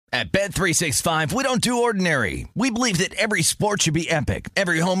At Bet365, we don't do ordinary. We believe that every sport should be epic.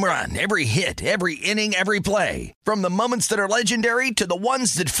 Every home run, every hit, every inning, every play. From the moments that are legendary to the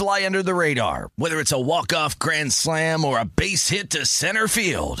ones that fly under the radar. Whether it's a walk-off grand slam or a base hit to center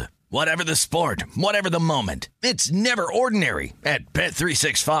field. Whatever the sport, whatever the moment. It's never ordinary at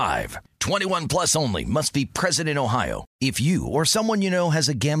Bet365. 21 plus only. Must be present in Ohio. If you or someone you know has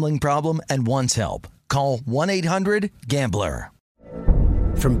a gambling problem and wants help, call 1-800-GAMBLER.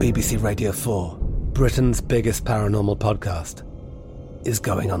 From BBC Radio 4, Britain's biggest paranormal podcast is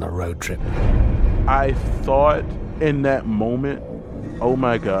going on a road trip. I thought in that moment, oh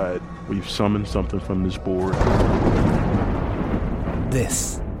my God, we've summoned something from this board.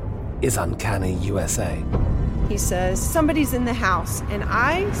 This is Uncanny USA. He says, somebody's in the house, and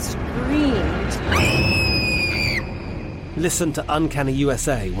I screamed. Listen to Uncanny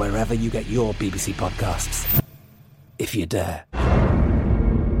USA wherever you get your BBC podcasts, if you dare.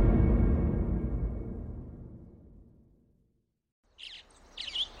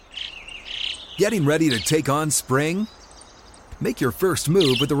 Getting ready to take on spring? Make your first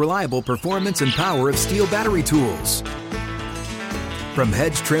move with the reliable performance and power of Steel battery tools. From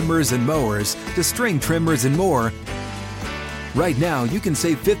hedge trimmers and mowers to string trimmers and more, right now you can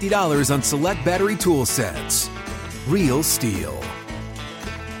save $50 on select battery tool sets. Real Steel.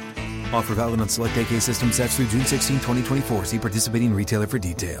 Offer valid on select AK system sets through June 16, 2024. See participating retailer for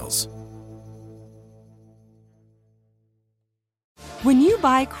details. When you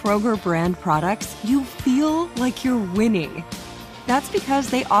buy Kroger brand products, you feel like you're winning. That's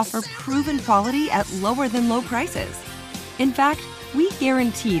because they offer proven quality at lower than low prices. In fact, we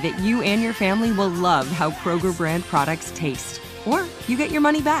guarantee that you and your family will love how Kroger brand products taste, or you get your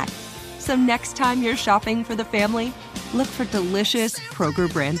money back. So next time you're shopping for the family, look for delicious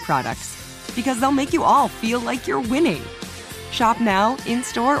Kroger brand products, because they'll make you all feel like you're winning. Shop now,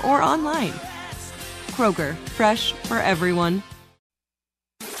 in-store, or online. Kroger, fresh for everyone.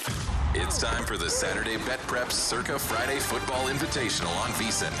 It's time for the Saturday Bet Prep Circa Friday Football Invitational on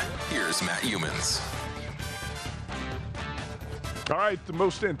VSiN. Here's Matt Humans. All right, the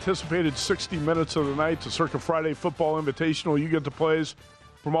most anticipated 60 minutes of the night, the Circa Friday Football Invitational. You get the plays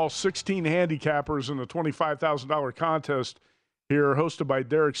from all 16 handicappers in the $25,000 contest here, hosted by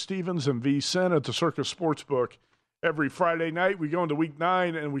Derek Stevens and VSiN at the Circa Sportsbook. Every Friday night, we go into Week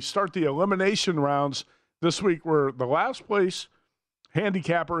 9, and we start the elimination rounds this week, where the last place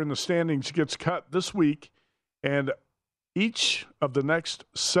handicapper in the standings gets cut this week and each of the next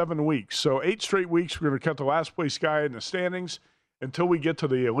 7 weeks. So 8 straight weeks, we're going to cut the last place guy in the standings until we get to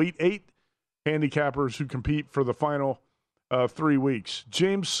the Elite 8 handicappers who compete for the final 3 weeks.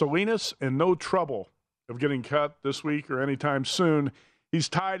 James Salinas in no trouble of getting cut this week or anytime soon. He's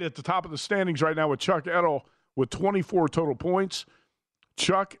tied at the top of the standings right now with Chuck Edel with 24 total points.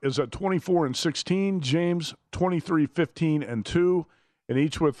 Chuck is at 24-16. James 23-15-2, and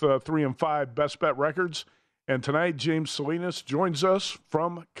each with 3 and 5 best bet records. And tonight, James Salinas joins us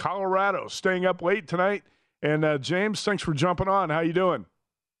from Colorado, staying up late tonight. And James, thanks for jumping on. How you doing?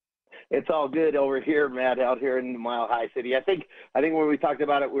 It's all good over here, Matt, out here in the Mile High City. I think when we talked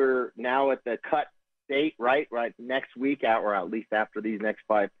about it, we're now at the cut date, right? Next week, or at least after these next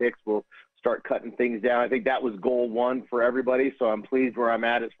 5 picks, we'll start cutting things down. I think that was goal 1 for everybody, so I'm pleased where I'm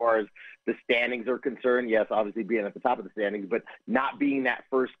at as far as the standings are concerned. Yes, obviously being at the top of the standings, but not being that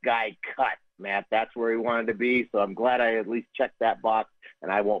first guy cut, Matt. That's where he wanted to be, so I'm glad I at least checked that box,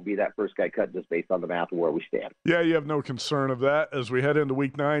 and I won't be that first guy cut just based on the math of where we stand. Yeah, you have no concern of that as we head into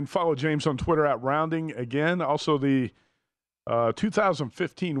Week 9. Follow James on Twitter at Rounding again. Also the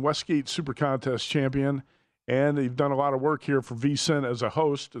 2015 Westgate Super Contest champion. And you've done a lot of work here for VSiN as a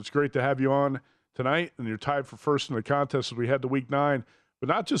host. It's great to have you on tonight, and you're tied for first in the contest as we head to Week 9. But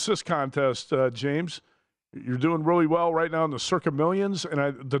not just this contest, James. You're doing really well right now in the Circa Millions and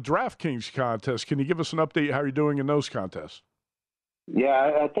the DraftKings contest. Can you give us an update how you're doing in those contests?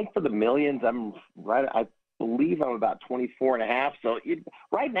 Yeah, I think for the Millions, I'm right. I believe I'm about 24.5. So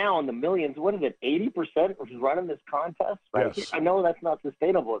right now in the Millions, what is it, 80% is running this contest? Right? Yes. I know that's not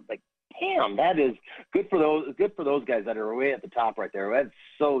sustainable. It's like, damn, that is good for those guys that are way at the top right there. That's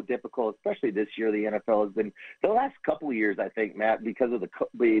so difficult, especially this year. The NFL has been the last couple of years, I think, Matt, because of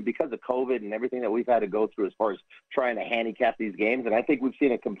COVID and everything that we've had to go through as far as trying to handicap these games. And I think we've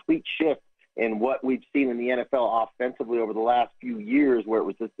seen a complete shift in what we've seen in the NFL offensively over the last few years, where it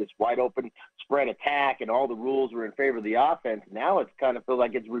was just this wide open spread attack and all the rules were in favor of the offense. Now it's kind of feels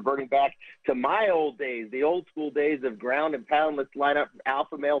like it's reverting back to my old days, the old school days of ground and pound. Let's line up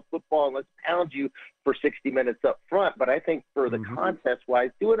alpha male football and let's pound you for 60 minutes up front. But I think for the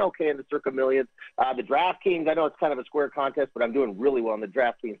contest-wise, doing okay in the Circa Millions. The DraftKings, I know it's kind of a square contest, but I'm doing really well in the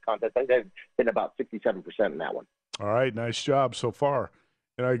DraftKings contest. I think I've been about 67% in that one. All right, nice job so far.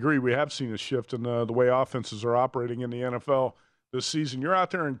 And I agree, we have seen a shift in the way offenses are operating in the NFL this season. You're out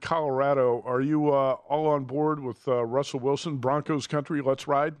there in Colorado. Are you all on board with Russell Wilson, Broncos country? Let's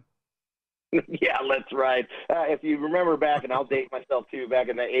ride. Yeah, let's ride. If you remember back, and I'll date myself too, back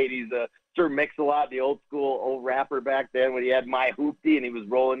in the 80s, Sir Mix-a-Lot, the old rapper back then, when he had My Hoopty and he was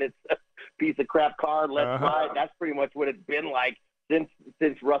rolling his piece of crap card, let's ride. That's pretty much what it's been like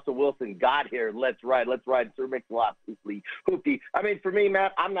since Russell Wilson got here. Let's ride, Sir Mix-a-Lot, Hoopty. I mean, for me,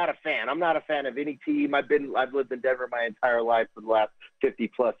 Matt, I'm not a fan. I'm not a fan of any team. I've lived in Denver my entire life for the last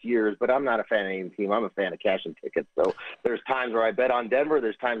 50-plus years, but I'm not a fan of any team. I'm a fan of cashing tickets. So there's times where I bet on Denver.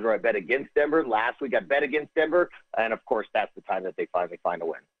 There's times where I bet against Denver. Last week I bet against Denver, and, of course, that's the time that they finally find a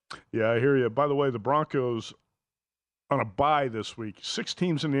win. Yeah, I hear you. By the way, the Broncos on a bye this week. 6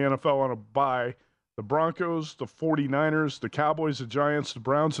 teams in the NFL on a bye. The Broncos, the 49ers, the Cowboys, the Giants, the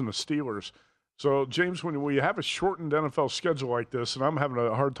Browns, and the Steelers. So, James, when we have a shortened NFL schedule like this, and I'm having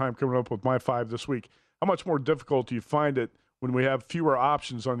a hard time coming up with my 5 this week, how much more difficult do you find it when we have fewer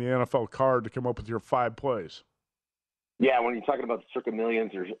options on the NFL card to come up with your 5 plays? Yeah, when you're talking about the Circa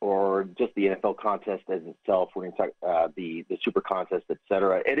Millions or just the NFL contest as itself, when you talk the Super Contest, et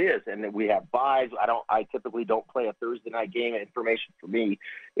cetera, it is. And we have buys. I typically don't play a Thursday night game. Information for me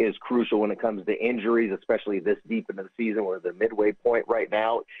is crucial when it comes to injuries, especially this deep into the season. We're at the midway point right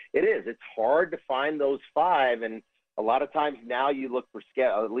now. It is. It's hard to find those 5, and a lot of times now you look for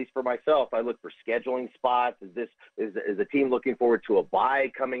at least for myself, I look for scheduling spots. Is a team looking forward to a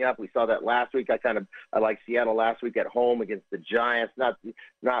bye coming up? We saw that last week. I like Seattle last week at home against the Giants.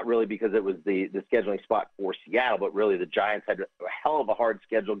 Not really because it was the scheduling spot for Seattle, but really the Giants had a hell of a hard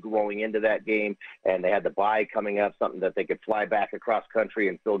schedule going into that game, and they had the bye coming up, something that they could fly back across country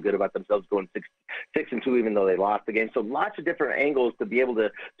and feel good about themselves going 6-2, even though they lost the game. So lots of different angles to be able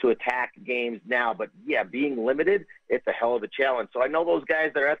to attack games now. But yeah, being limited, it's a hell of a challenge. So I know those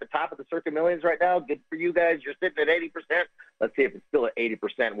guys that are at the top of the Circa Millions right now. Good for you guys. You're sitting at 80%. Let's see if it's still at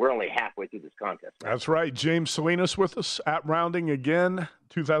 80%. We're only halfway through this contest. That's right. James Salinas with us at Rounding again,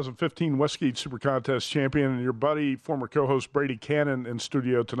 2015 Westgate Super Contest champion. And your buddy, former co-host Brady Cannon in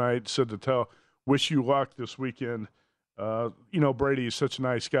studio tonight, said to wish you luck this weekend. Brady is such a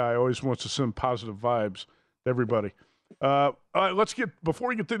nice guy. Always wants to send positive vibes to everybody. All right, before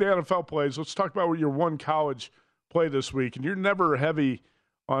we get to the NFL plays, let's talk about your one college play this week. And you're never heavy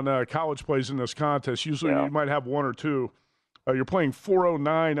on college plays in this contest. Usually you might have 1 or 2. You're playing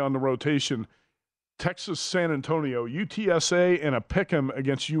 409 on the rotation. Texas San Antonio, UTSA, and a pick'em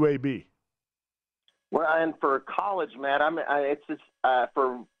against UAB. Well, and for college, Matt, it's just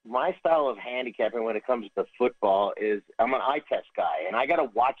for my style of handicapping when it comes to football is I'm an eye test guy, and I got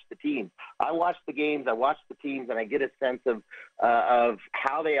to watch the teams. I watch the games, I watch the teams, and I get a sense of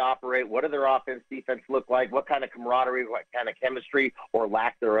how they operate. What do their offense, defense look like? What kind of camaraderie, what kind of chemistry or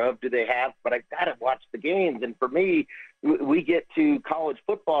lack thereof do they have? But I got to watch the games, and for me, we get to college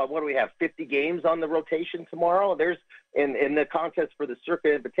football. What do we have? 50 games on the rotation tomorrow. There's in the contest for the Circa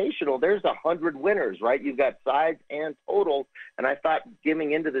Invitational. There's 100 winners, right? You've got sides and totals, and I thought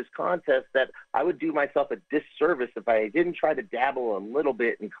giving into this contest that I would do myself a disservice if I didn't try to dabble a little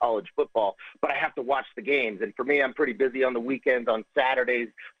bit in college football. But I have to watch the games, and for me, I'm pretty busy on the weekends, on Saturdays.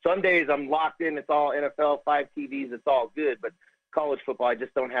 Sundays, I'm locked in. It's all NFL, 5 TVs. It's all good, but college football, I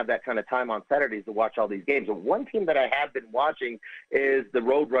just don't have that kind of time on Saturdays to watch all these games. And one team that I have been watching is the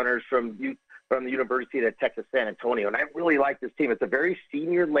Roadrunners from the University of Texas San Antonio, and I really like this team. It's a very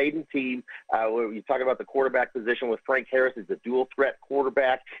senior-laden team. When you talk about the quarterback position with Frank Harris, he's a dual-threat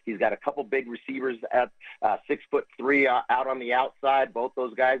quarterback. He's got a couple big receivers at 6'3" out on the outside. Both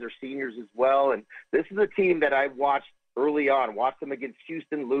those guys are seniors as well, and this is a team that I watched early on, watched them against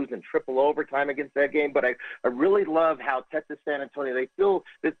Houston, lose in triple overtime against that game. But I really love how Texas San Antonio, they feel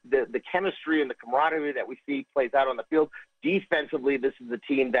the chemistry and the camaraderie that we see plays out on the field. Defensively, this is a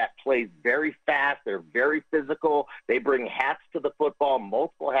team that plays very fast. They're very physical. They bring hats to the football,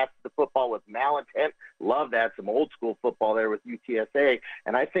 multiple hats to the football with malintent. Love that. Some old school football there with UTSA.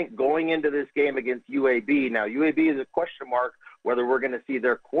 And I think going into this game against UAB, now UAB is a question mark whether we're going to see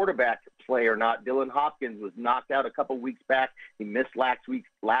their quarterback play or not. Dylan Hopkins was knocked out a couple weeks back He missed last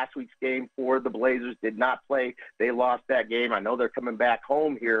week's game for the Blazers, did not play. They lost that game. I know they're coming back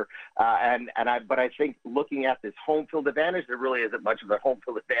home here. But I think looking at this home field advantage, there really isn't much of a home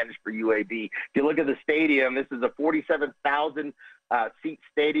field advantage for UAB. If you look at the stadium, this is a 47,000 seat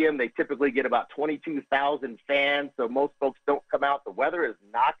stadium. They typically get about 22,000 fans, so most folks don't come out. The weather is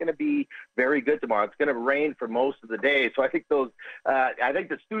not going to be very good tomorrow. It's going to rain for most of the day. So I think I think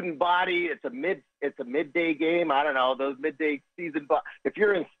the student body, it's a midday game. I don't know, those midday season. But if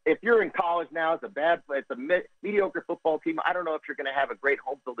you're in college now, it's a mediocre football team. I don't know if you're going to have a great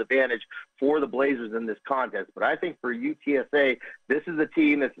home field advantage for the Blazers in this contest. But I think for UTSA, this is a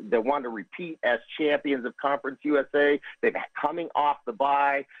team that want to repeat as champions of Conference USA. They've coming off the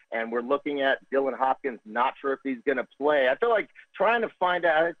bye, and we're looking at Dylan Hopkins. Not sure if he's going to play. I feel like trying to find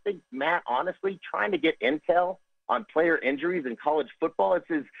out. I think Matt, honestly, trying to get intel on player injuries in college football.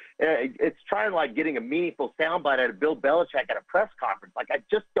 It's trying like getting a meaningful soundbite out of Bill Belichick at a press conference. Like, I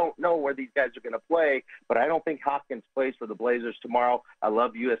just don't know where these guys are going to play, but I don't think Hopkins plays for the Blazers tomorrow. I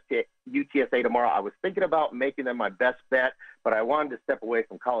love UTSA tomorrow. I was thinking about making them my best bet, but I wanted to step away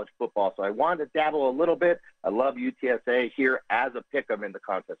from college football, so I wanted to dabble a little bit. I love UTSA here as a pick-em in the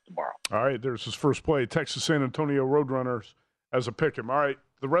contest tomorrow. All right, there's his first play, Texas San Antonio Roadrunners as a pick-em. All right,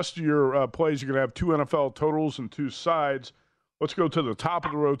 the rest of your plays, you're going to have 2 NFL totals and 2 sides. Let's go to the top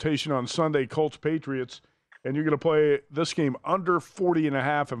of the rotation on Sunday, Colts-Patriots, and you're going to play this game under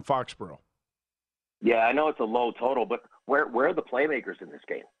 40.5 in Foxborough. Yeah, I know it's a low total, but where are the playmakers in this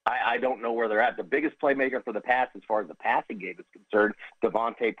game? I don't know where they're at. The biggest playmaker for the pass as far as the passing game is concerned,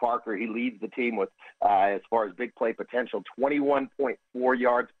 Devontae Parker. He leads the team with, as far as big play potential, 21.4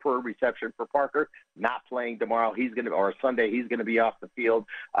 yards per reception for Parker. Not playing tomorrow. Sunday, he's going to be off the field.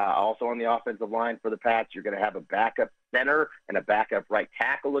 Also on the offensive line for the Pats, you're going to have a backup center and a backup right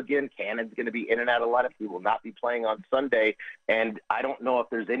tackle again. Cannon's going to be in and out of lineup. He will not be playing on Sunday. And I don't know if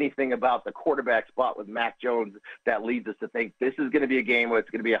there's anything about the quarterback spot with Mac Jones that leads us to think this is going to be a game where it's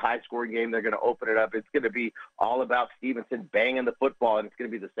going to be a high-scoring game. They're going to open it up. It's going to be all about Stevenson banging the football, and it's going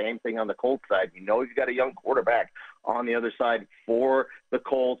to be the same thing on the Colts side. You know, you've got a young quarterback on the other side for the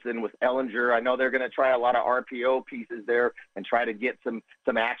Colts, and with Ellinger, I know they're going to try a lot of RPO pieces there and try to get some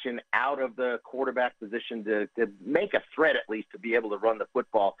action out of the quarterback position to make a threat at least to be able to run the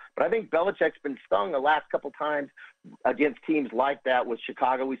football. But I think Belichick's been stung the last couple times against teams like that. With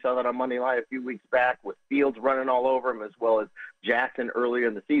Chicago, we saw that on Monday night a few weeks back with Fields running all over him as well as Jackson earlier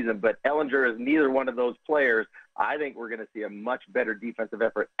in the season. But Ellinger is neither one of those players. I think we're going to see a much better defensive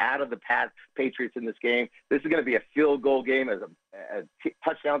effort out of the Patriots in this game. This is going to be a field goal game as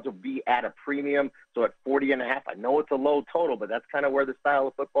touchdowns will be at a premium. So at 40.5, I know it's a low total, but that's kind of where the style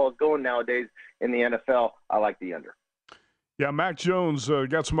of football is going nowadays in the NFL. I like the under. Yeah, Mac Jones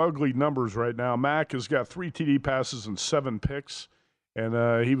got some ugly numbers right now. Mac has got 3 TD passes and 7 picks,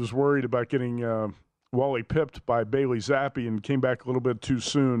 and he was worried about getting Wally pipped by Bailey Zappi and came back a little bit too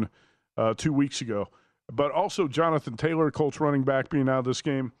soon 2 weeks ago. But also Jonathan Taylor, Colts running back, being out of this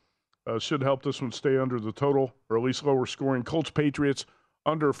game should help this one stay under the total, or at least lower scoring. Colts-Patriots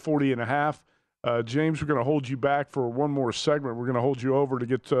under 40.5. James, we're going to hold you back for one more segment. We're going to hold you over to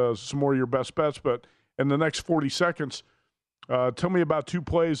get some more of your best bets. But in the next 40 seconds, tell me about 2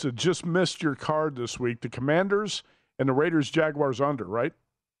 plays that just missed your card this week. The Commanders and the Raiders-Jaguars under, right?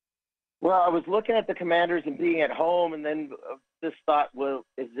 Well, I was looking at the Commanders and being at home, and then this thought, well,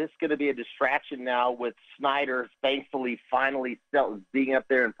 is this going to be a distraction now with Snyder thankfully finally being up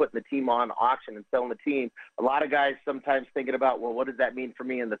there and putting the team on auction and selling the team? A lot of guys sometimes thinking about, well, what does that mean for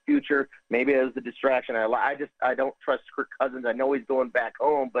me in the future? Maybe it was a distraction. I don't trust Kirk Cousins. I know he's going back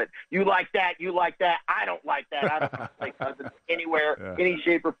home, but you like that. I don't like that. I don't like Cousins anywhere, any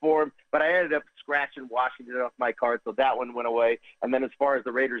shape or form. But I ended up scratching Washington off my card, so that one went away. And then as far as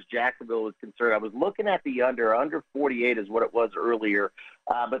the Raiders-Jacksonville was concerned, I was looking at the under 48 is what it was earlier.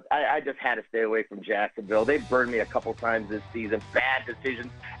 But I just had to stay away from Jacksonville. They've burned me a couple times this season. Bad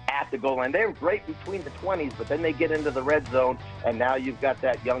decisions at the goal line. They were great between the 20s, but then they get into the red zone, and now you've got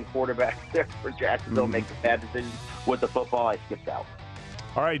that young quarterback there for Jacksonville making bad decisions with the football. I skipped out.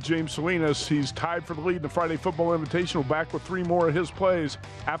 All right, James Salinas, he's tied for the lead in the Friday Football Invitational. Back with 3 more of his plays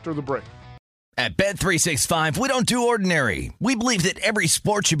after the break. At Bet365, we don't do ordinary. We believe that every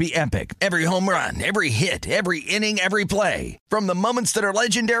sport should be epic. Every home run, every hit, every inning, every play. From the moments that are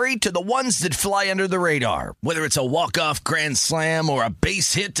legendary to the ones that fly under the radar. Whether it's a walk-off grand slam or a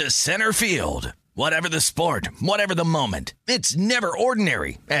base hit to center field. Whatever the sport, whatever the moment. It's never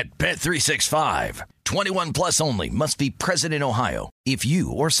ordinary at Bet365. 21 plus only. Must be present in Ohio. If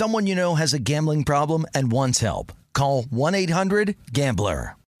you or someone you know has a gambling problem and wants help, call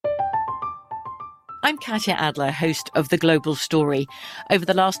 1-800-GAMBLER. I'm Katya Adler, host of The Global Story. Over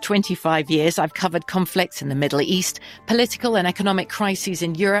the last 25 years, I've covered conflicts in the Middle East, political and economic crises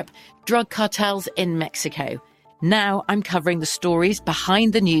in Europe, drug cartels in Mexico. Now I'm covering the stories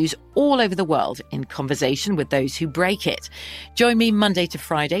behind the news all over the world in conversation with those who break it. Join me Monday to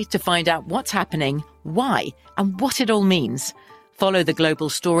Friday to find out what's happening, why, and what it all means. Follow The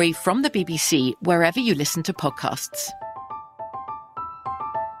Global Story from the BBC wherever you listen to podcasts.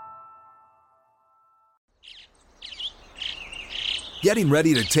 Getting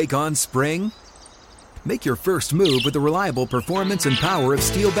ready to take on spring? Make your first move with the reliable performance and power of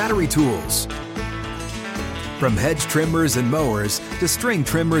Steel battery tools. From hedge trimmers and mowers to string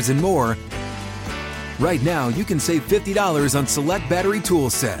trimmers and more, right now you can save $50 on select battery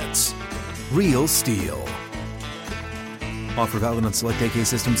tool sets. Real Steel. Offer valid on select AK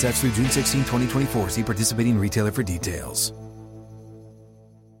system sets through June 16, 2024. See participating retailer for details.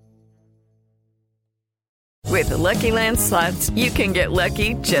 With the Lucky Land Slots, you can get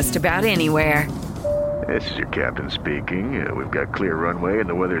lucky just about anywhere. This is your captain speaking. We've got clear runway and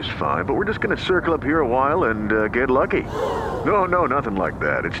the weather's fine, but we're just going to circle up here a while and get lucky. No, nothing like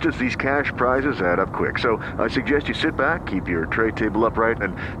that. It's just these cash prizes add up quick. So I suggest you sit back, keep your tray table upright,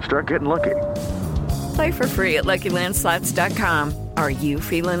 and start getting lucky. Play for free at LuckyLandSlots.com. Are you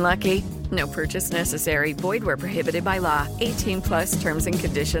feeling lucky? No purchase necessary. Void where prohibited by law. 18 plus terms and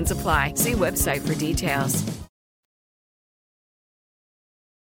conditions apply. See website for details.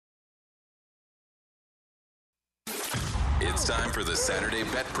 It's time for the Saturday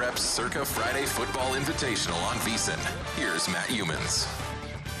Bet Preps Circa Friday Football Invitational on VSiN. Here's Matt Youmans.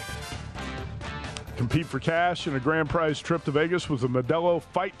 Compete for cash in a grand prize trip to Vegas with the Modelo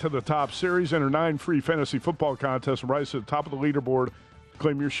Fight to the Top series. Enter 9 free fantasy football contests and rise to the top of the leaderboard.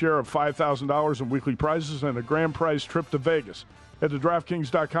 Claim your share of $5,000 in weekly prizes and a grand prize trip to Vegas. Head to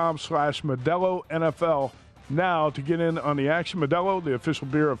DraftKings.com/Modelo NFL now to get in on the action. Modelo, the official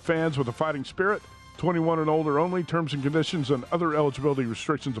beer of fans with a fighting spirit. 21 and older only. Terms and conditions and other eligibility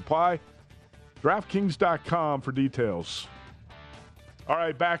restrictions apply. DraftKings.com for details. All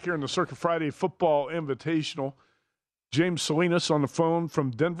right, back here in the Circa Friday Football Invitational. James Salinas on the phone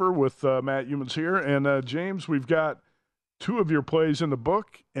from Denver with Matt Youmans here. And, James, we've got 2 of your plays in the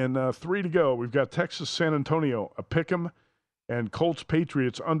book and 3 to go. We've got Texas San Antonio, a pick'em, and Colts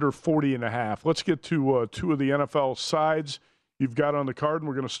Patriots under 40.5. Let's get to 2 of the NFL sides you've got on the card, and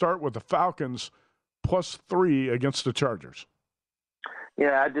we're going to start with the Falcons +3 against the Chargers.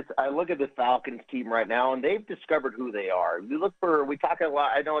 Yeah, I look at the Falcons team right now, and they've discovered who they are. We talk a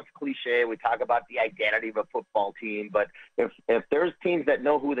lot. I know it's cliche. We talk about the identity of a football team, but if there's teams that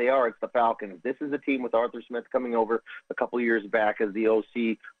know who they are, it's the Falcons. This is a team with Arthur Smith coming over a couple of years back as the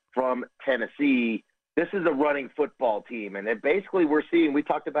OC from Tennessee. This is a running football team, and basically we're seeing. We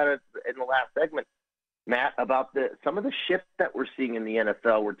talked about it in the last segment, Matt, about some of the shift that we're seeing in the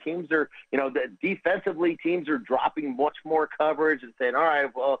NFL where teams are, defensively teams are dropping much more coverage and saying, all right,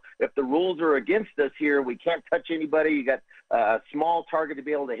 well, if the rules are against us here, we can't touch anybody. You got a small target to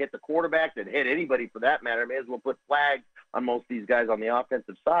be able to hit the quarterback, and hit anybody for that matter. May as well put flags on most of these guys on the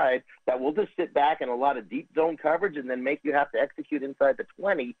offensive side that will just sit back in a lot of deep zone coverage and then make you have to execute inside the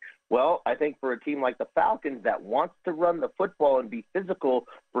 20. Well, I think for a team like the Falcons that wants to run the football and be physical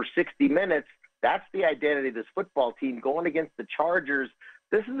for 60 minutes, that's the identity of this football team going against the Chargers.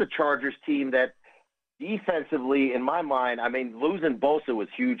 This is a Chargers team that defensively, in my mind, losing Bosa was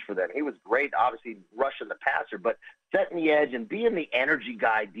huge for them. He was great, obviously, rushing the passer, but setting the edge and being the energy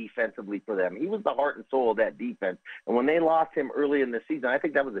guy defensively for them. He was the heart and soul of that defense. And when they lost him early in the season, I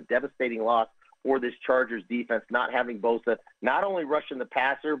think that was a devastating loss for this Chargers defense, not having Bosa, not only rushing the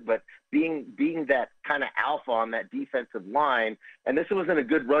passer, but being that kind of alpha on that defensive line. And this wasn't a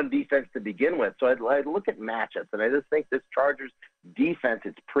good run defense to begin with. So I'd look at matchups, and I just think this Chargers defense,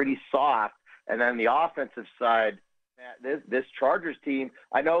 it's pretty soft. And then the offensive side, this Chargers team,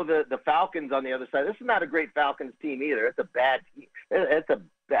 I know the Falcons on the other side, this is not a great Falcons team either. It's a bad team.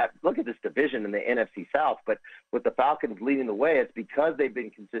 Look at this division in the NFC South, but with the Falcons leading the way, it's because they've been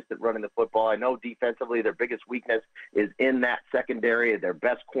consistent running the football. I know defensively their biggest weakness is in that secondary. Their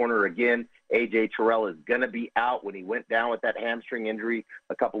best corner, again, A.J. Terrell, is going to be out when he went down with that hamstring injury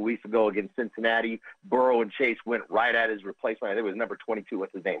a couple weeks ago against Cincinnati. Burrow and Chase went right at his replacement. I think it was number 22,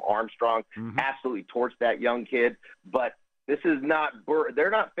 what's his name, Armstrong. Absolutely torched that young kid. But this is not they're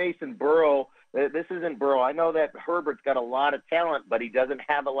not facing Burrow. This isn't Burrow. I know that Herbert's got a lot of talent, but he doesn't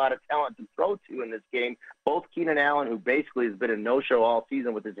have a lot of talent to throw to in this game. Both Keenan Allen, who basically has been a no-show all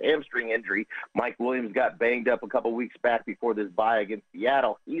season with his hamstring injury. Mike Williams got banged up a couple weeks back before this bye against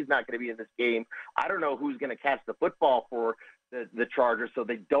Seattle. He's not going to be in this game. I don't know who's going to catch the football for the Chargers, so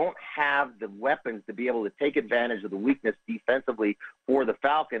they don't have the weapons to be able to take advantage of the weakness defensively for the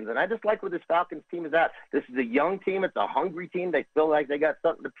Falcons. And I just like where this Falcons team is at. This is a young team. It's a hungry team. They feel like they got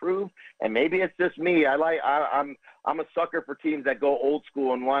something to prove. And maybe it's just me. I'm a sucker for teams that go old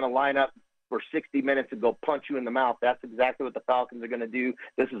school and want to line up for 60 minutes and go punch you in the mouth. That's exactly what the Falcons are going to do.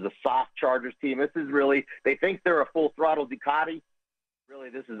 This is a soft Chargers team. This is really, they think they're a full-throttle Ducati. Really,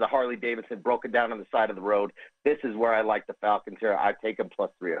 this is a Harley-Davidson broken down on the side of the road. This is where I like the Falcons here. I take them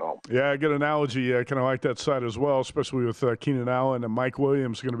 +3 at home. Yeah, good analogy. I kind of like that side as well, especially with Keenan Allen and Mike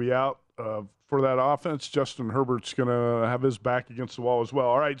Williams going to be out for that offense. Justin Herbert's going to have his back against the wall as well.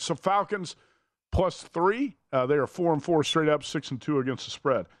 All right, so Falcons +3. They are 4-4 straight up, 6-2 against the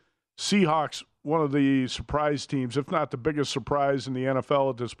spread. Seahawks, one of the surprise teams, if not the biggest surprise in the NFL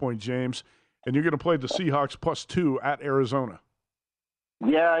at this point, James. And you're going to play the Seahawks +2 at Arizona.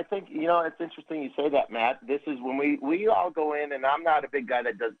 Yeah, I think, it's interesting you say that, Matt. This is when we all go in, and I'm not a big guy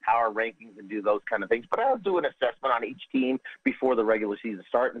that does power rankings and do those kind of things, but I'll do an assessment on each team before the regular season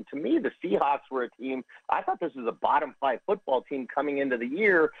starts. And to me, the Seahawks were a team, I thought this was a bottom 5 football team coming into the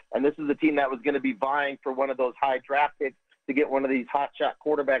year, and this is a team that was going to be vying for one of those high draft picks to get one of these hotshot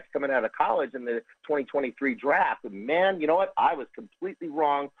quarterbacks coming out of college in the 2023 draft. And man, you know what? I was completely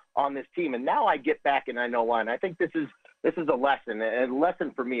wrong on this team, and now I get back and I know why. And I think this is a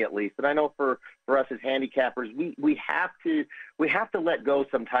lesson for me at least. And I know for us as handicappers, we have to let go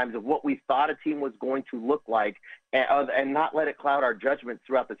sometimes of what we thought a team was going to look like and not let it cloud our judgment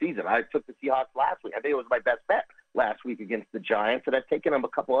throughout the season. I took the Seahawks last week. I think it was my best bet last week against the Giants, and I've taken them a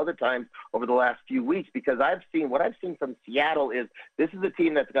couple other times over the last few weeks because what I've seen from Seattle is this is a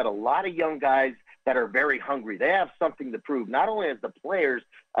team that's got a lot of young guys that are very hungry. They have something to prove, not only as the players,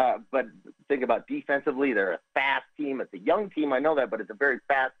 but think about defensively. They're a fast team. It's a young team, I know that, but it's a very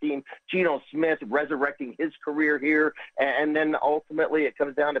fast team. Geno Smith resurrecting his career here, and then ultimately it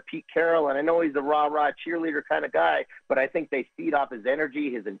comes down to Pete Carroll, and I know he's a rah-rah cheerleader kind of guy, but I think they feed off his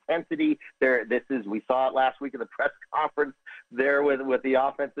energy, his intensity. We saw it last week at the press conference there with the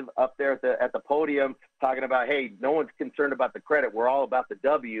offensive up there at the podium talking about, hey, no one's concerned about the credit. We're all about the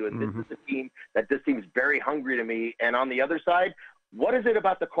W, and this is a team that just seems very hungry to me. And on the other side, what is it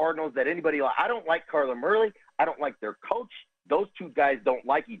about the Cardinals that I don't like Kyler Murray. I don't like their coach. Those two guys don't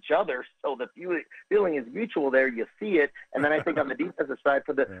like each other, so the feeling is mutual there. You see it. And then I think on the defensive side,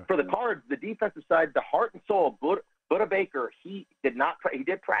 for the Cards, the defensive side, the heart and soul of Budda Baker, he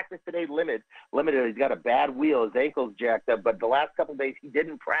did practice today limited. He's got a bad wheel. His ankle's jacked up. But the last couple of days, he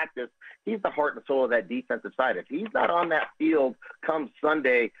didn't practice. He's the heart and soul of that defensive side. If he's not on that field come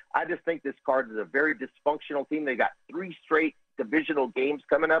Sunday, I just think this Cards is a very dysfunctional team. They got 3 straight divisional games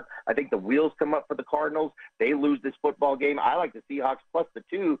coming up. I think the wheels come up for the Cardinals. They lose this football game. I like the Seahawks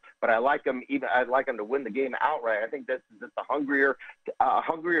 +2, but I like them to win the game outright. I think this is just a hungrier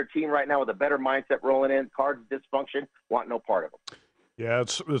team right now with a better mindset rolling in. Cards dysfunction, want no part of them. Yeah,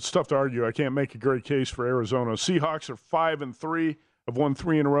 it's tough to argue. I can't make a great case for Arizona. Seahawks are 5-3, have won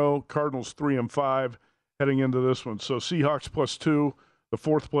 3 in a row. Cardinals 3-5 heading into this one. So Seahawks +2, the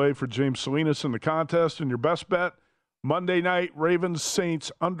 4th play for James Salinas in the contest. And your best bet, Monday night,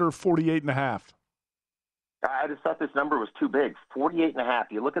 Ravens-Saints under 48.5. I just thought this number was too big, 48.5.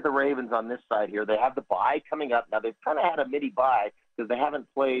 You look at the Ravens on this side here. They have the bye coming up. Now, they've kind of had a mini bye because they haven't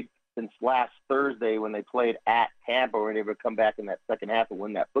played since last Thursday when they played at Tampa, where they would come back in that second half and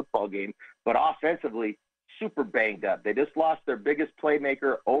win that football game. But offensively, super banged up. They just lost their biggest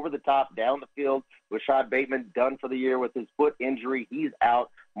playmaker over the top, down the field. Rashad Bateman done for the year with his foot injury. He's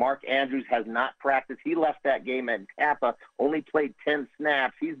out. Mark Andrews has not practiced. He left that game at Tampa, only played 10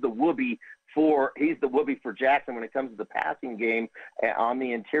 snaps. He's the whoopee for Jackson when it comes to the passing game on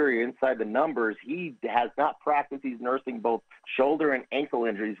the interior inside the numbers. He has not practiced. He's nursing both shoulder and ankle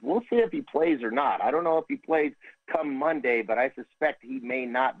injuries. We'll see if he plays or not. I don't know if he plays come Monday, but I suspect he may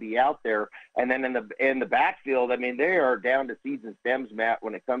not be out there. And then in the backfield, I mean, they are down to seeds and stems, Matt,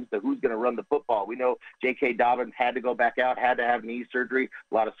 when it comes to who's going to run the football. We know J.K. Dobbins had to go back out, had to have knee surgery,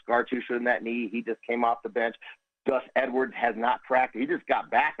 a lot of scar tissue in that knee. He just came off the bench. Gus Edwards has not practiced. He just got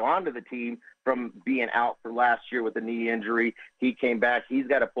back onto the team from being out for last year with a knee injury. He came back. He's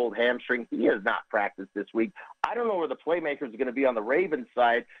got a pulled hamstring. He has not practiced this week. I don't know where the playmakers are going to be on the Ravens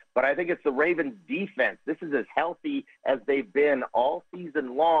side, but I think it's the Ravens defense. This is as healthy as they've been all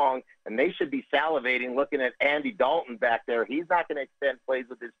season long, and they should be salivating looking at Andy Dalton back there. He's not going to extend plays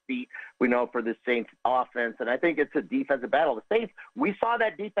with his feet, we know, for the Saints offense, and I think it's a defensive battle. The Saints, we saw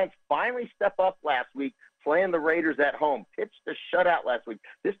that defense finally step up last week, playing the Raiders at home, pitched a shutout last week.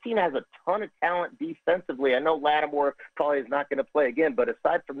 This team has a ton of talent defensively. I know Lattimore probably is not going to play again, but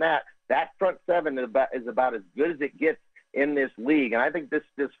aside from that, that front seven is about as good as it gets in this league. And I think this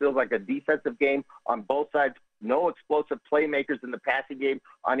feels like a defensive game on both sides. No explosive playmakers in the passing game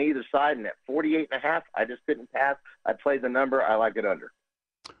on either side. And at 48.5, I just couldn't pass. I played the number. I like it under.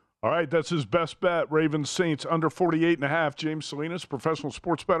 All right, that's his best bet. Ravens Saints under 48.5. James Salinas, professional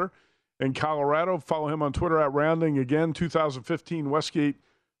sports bettor in Colorado. Follow him on Twitter at Rounding. Again, 2015 Westgate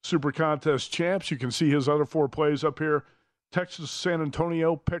Super Contest champs. You can see his other 4 plays up here. Texas, San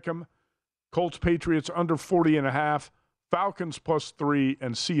Antonio, Pick'em. Colts, Patriots under 40.5. Falcons +3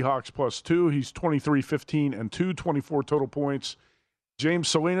 and Seahawks +2. He's 23, 15, and 2, 24 total points. James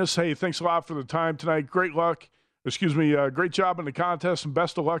Salinas, hey, thanks a lot for the time tonight. Great job in the contest, and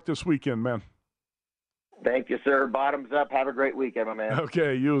best of luck this weekend, man. Thank you, sir. Bottoms up. Have a great weekend, my man.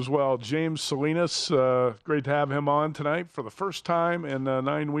 Okay, you as well. James Salinas, great to have him on tonight for the first time in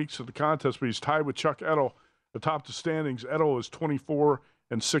 9 weeks of the contest, but he's tied with Chuck Edel atop the standings. Edel is 24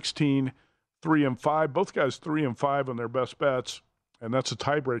 and 16, 3 and 5. Both guys 3 and 5 on their best bets, and that's a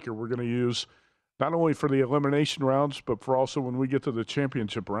tiebreaker we're going to use not only for the elimination rounds, but for also when we get to the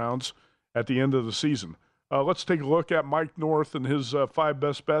championship rounds at the end of the season. Let's take a look at Mike North and his 5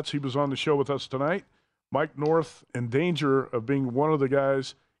 best bets. He was on the show with us tonight. Mike North in danger of being one of the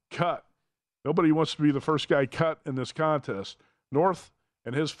guys cut. Nobody wants to be the first guy cut in this contest. North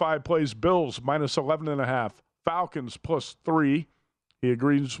and his 5 plays, Bills -11.5, Falcons +3. He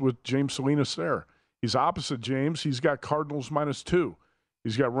agrees with James Salinas there. He's opposite James. He's got Cardinals -2.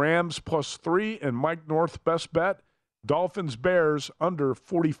 He's got Rams +3, and Mike North best bet, Dolphins Bears under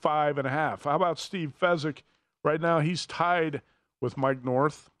 45.5. How about Steve Fezzik? Right now he's tied with Mike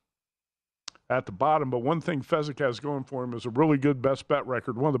North at the bottom, but one thing Fezzik has going for him is a really good best bet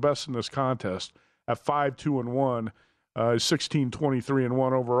record, one of the best in this contest at 5-2-1,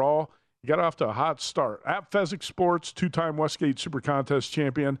 16-23-1 overall. He got off to a hot start. At Fezzik Sports, 2-time Westgate Super Contest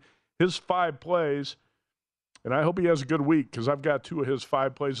champion, his 5 plays, and I hope he has a good week because I've got 2 of his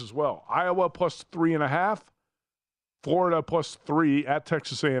 5 plays as well. Iowa +3.5, Florida +3 at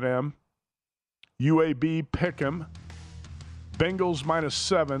Texas A&M, UAB Pick'em, Bengals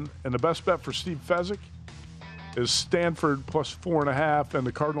 -7, and the best bet for Steve Fezzik is Stanford +4.5 and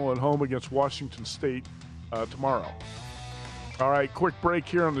the Cardinal at home against Washington State tomorrow. All right, quick break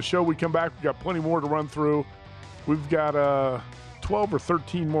here on the show. We come back, we've got plenty more to run through. We've got 12 or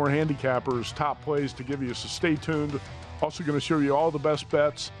 13 more handicappers, top plays to give you, so stay tuned. Also going to show you all the best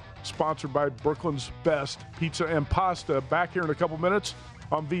bets, sponsored by Brooklyn's Best Pizza and Pasta. Back here in a couple minutes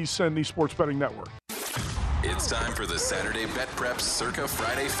on VSiN, the Sports Betting Network. It's time for the Saturday Bet Preps Circa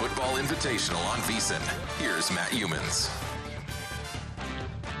Friday Football Invitational on VSiN. Here's Matt Youmans.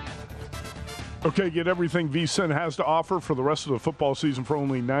 Okay, get everything VSiN has to offer for the rest of the football season for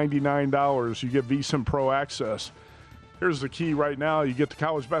only $99. You get VSiN Pro Access. Here's the key right now. You get the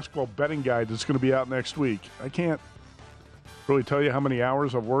college basketball betting guide that's going to be out next week. I can't really tell you how many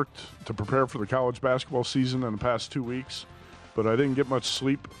hours I've worked to prepare for the college basketball season in the past 2 weeks, but I didn't get much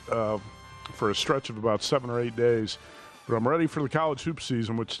sleep for a stretch of about 7 or 8 days. But I'm ready for the college hoop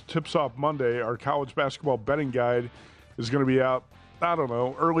season, which tips off Monday. Our college basketball betting guide is going to be out, I don't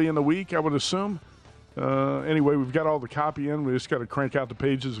know, early in the week, I would assume. Anyway, we've got all the copy in. We just got to crank out the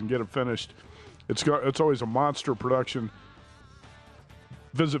pages and get it finished. It's always a monster production.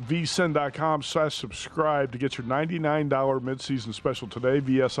 Visit vsin.com/subscribe to get your $99 midseason special today.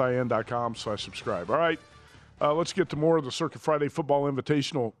 vsin.com/subscribe. All right, let's get to more of the Circa Friday Football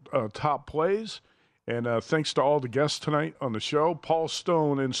Invitational top plays. And thanks to all the guests tonight on the show. Paul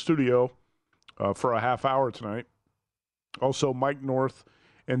Stone in studio for a half hour tonight. Also, Mike North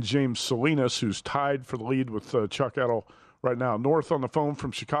and James Salinas, who's tied for the lead with Chuck Edel right now. North on the phone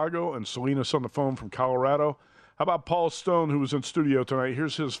from Chicago and Salinas on the phone from Colorado. How about Paul Stone, who was in studio tonight?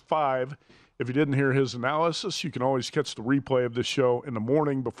 Here's his 5. If you didn't hear his analysis, you can always catch the replay of this show in the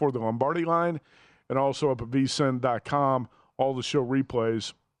morning before the Lombardi line, and also up at vsin.com, all the show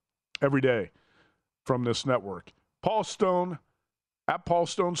replays every day from this network. Paul Stone, at Paul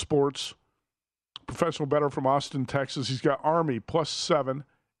Stone Sports, professional bettor from Austin, Texas. He's got Army +7,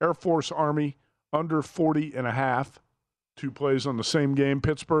 Air Force Army under 40.5. 2 plays on the same game.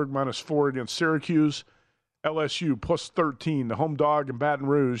 Pittsburgh -4 against Syracuse. LSU +13, the home dog in Baton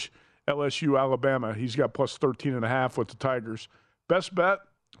Rouge. LSU, Alabama. He's got +13.5 with the Tigers. Best bet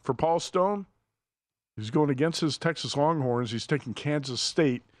for Paul Stone, he's going against his Texas Longhorns. He's taking Kansas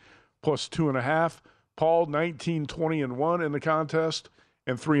State +2.5. Paul 19-20-1 in the contest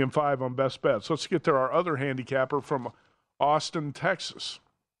and 3-5 on best bets. Let's get to our other handicapper from Austin, Texas.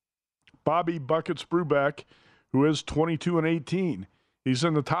 Bobby Buckets Brubeck, who is 22-18. He's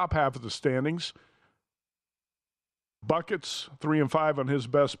in the top half of the standings. Buckets 3-5 on his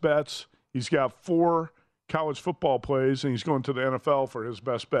best bets. He's got 4 college football plays, and he's going to the NFL for his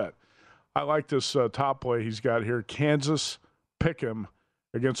best bet. I like this top play he's got here, Kansas Pick'em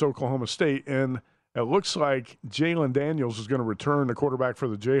against Oklahoma State, and it looks like Jalen Daniels is going to return, the quarterback for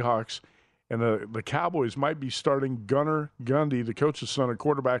the Jayhawks, and the Cowboys might be starting Gunnar Gundy, the coach's son, a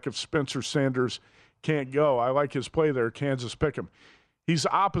quarterback if Spencer Sanders can't go. I like his play there, Kansas Pick'em. He's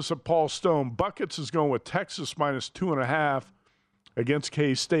opposite Paul Stone. Buckets is going with Texas minus 2.5 against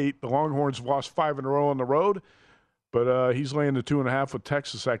K-State. The Longhorns have lost 5 in a row on the road, but he's laying the 2.5 with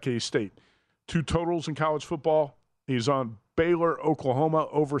Texas at K-State. 2 totals in college football. He's on Baylor, Oklahoma,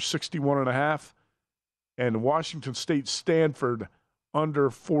 over 61.5, and Washington State, Stanford, under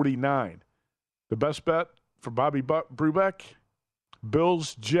 49. The best bet for Bobby Brubeck,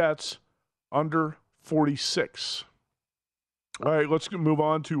 Bills, Jets, under 46. All right, let's move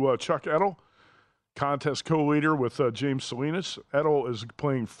on to Chuck Edel, contest co-leader with James Salinas. Edel is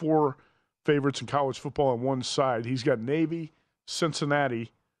playing 4 favorites in college football on one side. He's got Navy,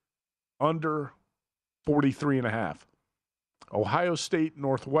 Cincinnati, under 43.5. Ohio State,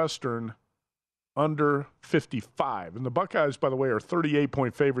 Northwestern, under 55. And the Buckeyes, by the way, are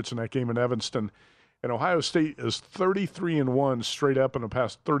 38-point favorites in that game in Evanston. And Ohio State is 33-1 straight up in the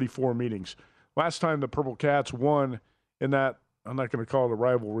past 34 meetings. Last time the Purple Cats won in that, I'm not going to call it a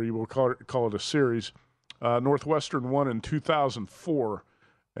rivalry, we'll call it a series. Northwestern won in 2004,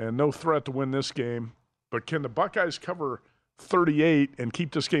 and no threat to win this game. But can the Buckeyes cover 38 and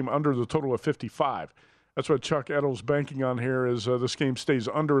keep this game under the total of 55? That's what Chuck Edel's banking on here is this game stays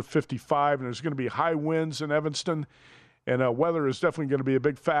under 55, and there's going to be high winds in Evanston, and weather is definitely going to be a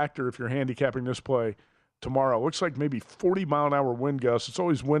big factor if you're handicapping this play tomorrow. It looks like maybe 40-mile-an-hour wind gusts. It's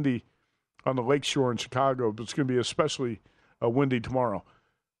always windy on the lakeshore in Chicago, but it's going to be especially windy tomorrow.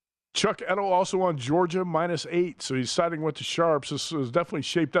 Chuck Edel also on Georgia, -8, so he's siding with the Sharps. This is definitely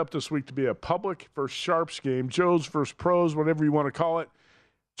shaped up this week to be a public versus Sharps game, Joes versus pros, whatever you want to call it.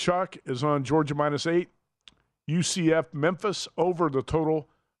 Chuck is on Georgia -8. UCF Memphis over the total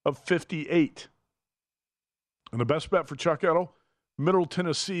of 58. And the best bet for Chuck Edel, Middle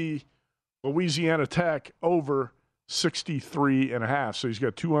Tennessee, Louisiana Tech over 63.5. So he's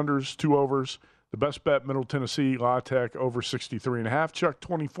got 2 unders, 2 overs. The best bet, Middle Tennessee, La Tech over 63.5. Chuck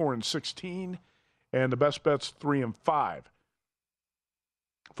 24-16, and the best bet's 3-5.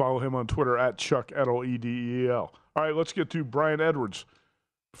 Follow him on Twitter at Chuck Edel, EDEL. All right, let's get to Brian Edwards,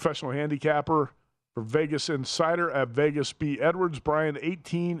 professional handicapper for Vegas Insider at Vegas B. Edwards. Brian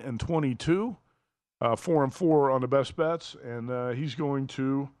 18-22, 4-4 on the best bets, and he's going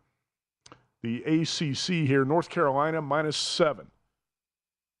to the ACC here. North Carolina -7.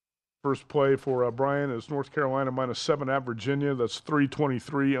 First play for Brian is North Carolina -7 at Virginia. That's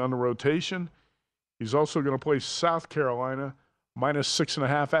 323 on the rotation. He's also going to play South Carolina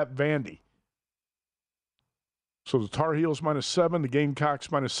 -6.5 at Vandy. So the Tar Heels -7, the Gamecocks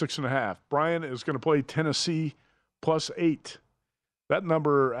 -6.5. Brian is going to play Tennessee +8. That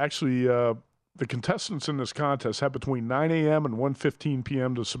number actually, the contestants in this contest have between 9 a.m. and 1:15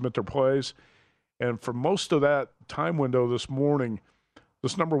 p.m. to submit their plays. And for most of that time window this morning,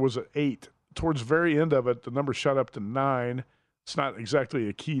 this number was at 8. Towards the very end of it, the number shot up to 9. It's not exactly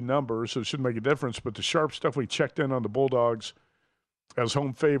a key number, so it shouldn't make a difference. But the Sharps definitely checked in on the Bulldogs as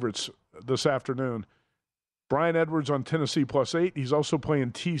home favorites this afternoon. Brian Edwards on Tennessee +8. He's also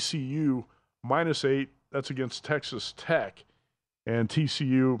playing TCU -8. That's against Texas Tech. And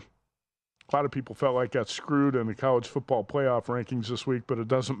TCU, a lot of people felt like got screwed in the college football playoff rankings this week, but it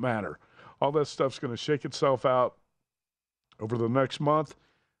doesn't matter. All that stuff's going to shake itself out over the next month.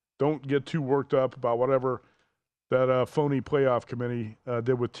 Don't get too worked up about whatever that phony playoff committee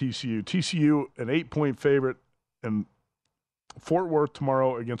did with TCU. TCU, an 8-point favorite in Fort Worth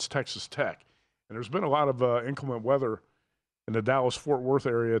tomorrow against Texas Tech. And there's been a lot of inclement weather in the Dallas-Fort Worth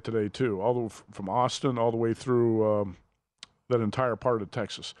area today, too, all from Austin all the way through that entire part of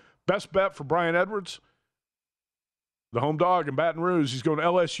Texas. Best bet for Brian Edwards, the home dog in Baton Rouge. He's going to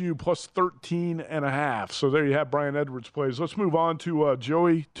LSU +13.5. So there you have Brian Edwards plays. Let's move on to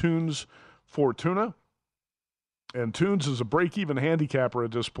Joey Tunes Fortuna. And Tunes is a break-even handicapper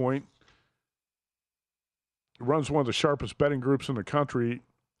at this point. He runs one of the sharpest betting groups in the country.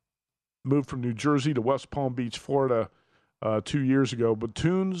 Moved from New Jersey to West Palm Beach, Florida 2 years ago. But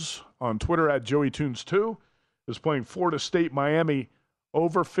Tunes on Twitter at JoeyTunes2 is playing Florida State, Miami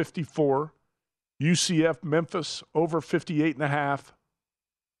over 54. UCF, Memphis, over 58.5.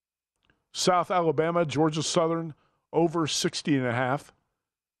 South Alabama, Georgia Southern, over 60.5.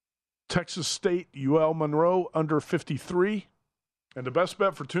 Texas State, UL Monroe, under 53. And the best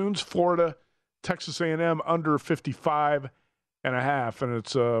bet for Tunes, Florida, Texas A&M, under 55.5. And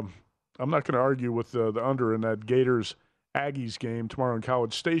it's I'm not going to argue with the under in that Gators-Aggies game tomorrow in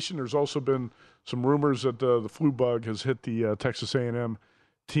College Station. There's also been some rumors that the flu bug has hit the Texas A&M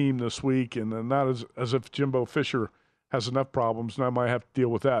team this week, and not as if Jimbo Fisher has enough problems, and I might have to deal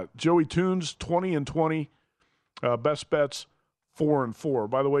with that. Joey Tunes, 20-20. Best bets, 4-4.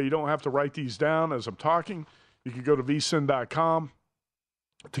 By the way, you don't have to write these down as I'm talking. You can go to vsin.com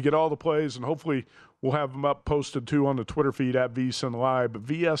to get all the plays, and hopefully we'll have them up posted too on the Twitter feed at vsin live. But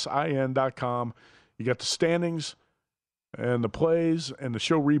vsin.com, you got the standings and the plays and the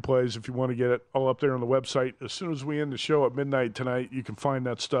show replays if you want to get it all up there on the website. As soon as we end the show at midnight tonight, you can find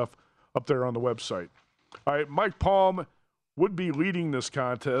that stuff up there on the website. All right, Mike Palm would be leading this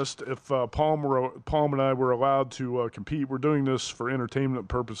contest if Palm and I were allowed to compete. We're doing this for entertainment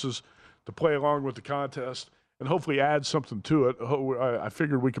purposes to play along with the contest and hopefully add something to it. I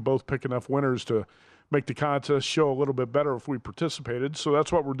figured we could both pick enough winners to make the contest show a little bit better if we participated. So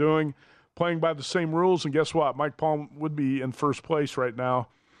that's what we're doing, playing by the same rules. And guess what? Mike Palm would be in first place right now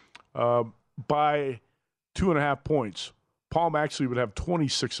by 2.5 points. Palm actually would have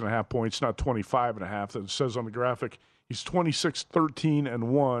 26.5 points, not 25.5. That it says on the graphic. He's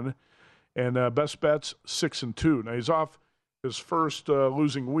 26-13-1, and best bets 6-2. Now he's off his first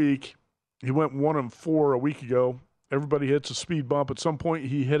losing week. He went 1-4 a week ago. Everybody hits a speed bump. At some point,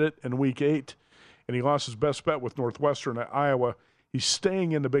 he hit it in week 8, and he lost his best bet with Northwestern at Iowa. He's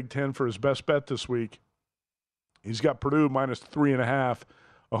staying in the Big Ten for his best bet this week. He's got Purdue -3.5,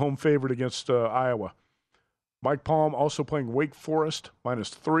 a home favorite against Iowa. Mike Palm also playing Wake Forest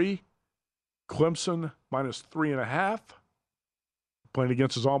 -3. Clemson -3.5. Playing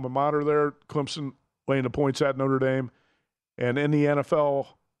against his alma mater there. Clemson laying the points at Notre Dame. And in the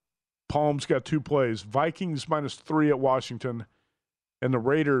NFL, Palm's got 2 plays. Vikings -3 at Washington, and the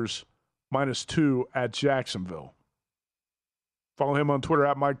Raiders -2 at Jacksonville. Follow him on Twitter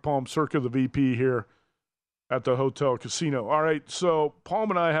at Mike Palm, circa the VP here at the Hotel Casino. All right, so Palm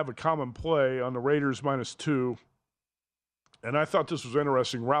and I have a common play on the Raiders -2, and I thought this was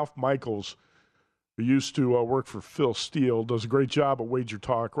interesting. Ralph Michaels, who used to work for Phil Steele, does a great job at Wager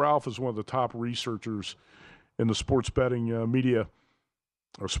Talk. Ralph is one of the top researchers in the sports betting media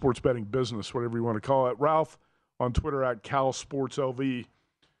or sports betting business, whatever you want to call it. Ralph on Twitter at CalSportsLV.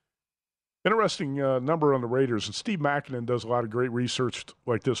 Interesting number on the Raiders, and Steve Mackinnon does a lot of great research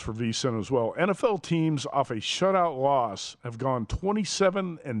like this for VSiN as well. NFL teams off a shutout loss have gone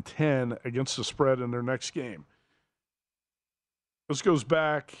 27-10 against the spread in their next game. This goes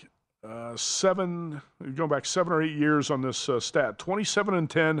back 7 or 8 years on this stat.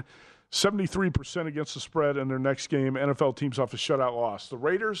 27-10, 73% against the spread in their next game. NFL teams off a shutout loss. The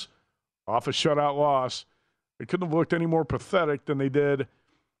Raiders off a shutout loss. They couldn't have looked any more pathetic than they did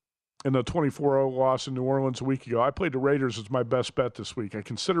in the 24-0 loss in New Orleans a week ago. I played the Raiders as my best bet this week. I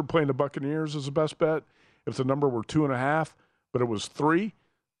considered playing the Buccaneers as a best bet if the number were 2.5, but it was 3.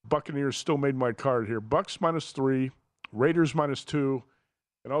 Buccaneers still made my card here. Bucks -3, Raiders -2,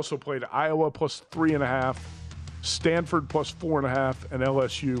 and also played Iowa +3.5, Stanford +4.5, and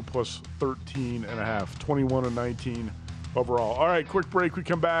LSU +13.5. 21-19 overall. All right, quick break. We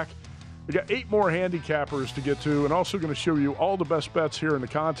come back. We got 8 more handicappers to get to, and also going to show you all the best bets here in the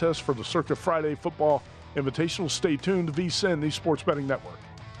contest for the Circa Friday Football Invitational. Stay tuned to VSiN, the Sports Betting Network.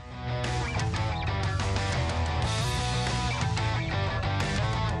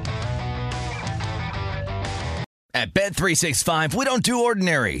 At Bet365, we don't do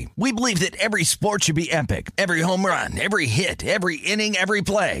ordinary. We believe that every sport should be epic. Every home run, every hit, every inning, every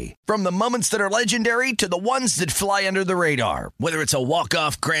play. From the moments that are legendary to the ones that fly under the radar. Whether it's a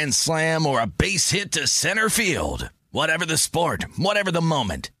walk-off grand slam or a base hit to center field. Whatever the sport, whatever the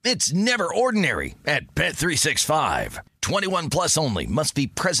moment. It's never ordinary at Bet365. 21 plus only. Must be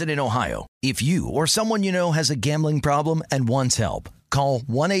present in Ohio. If you or someone you know has a gambling problem and wants help, call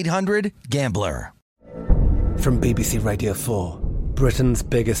 1-800-GAMBLER. From BBC Radio 4, Britain's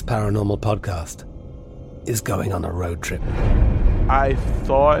biggest paranormal podcast is going on a road trip. I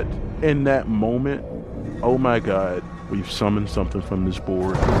thought in that moment, oh my God, we've summoned something from this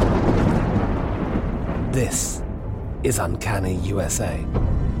board. This is Uncanny USA.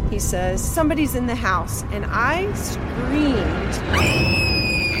 He says, somebody's in the house, and I screamed.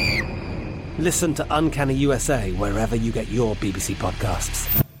 Listen to Uncanny USA wherever you get your BBC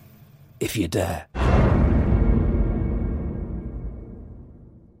podcasts, if you dare.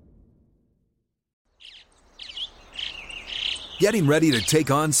 Getting ready to take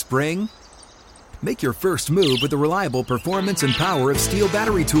on spring? Make your first move with the reliable performance and power of Steel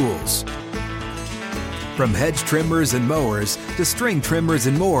battery tools. From hedge trimmers and mowers to string trimmers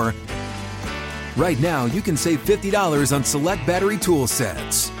and more, right now you can save $50 on select battery tool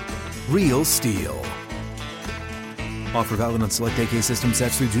sets. Real STIHL. Offer valid on select AK system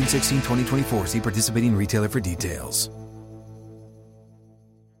sets through June 16, 2024. See participating retailer for details.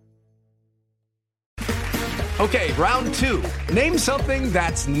 Okay, round two. Name something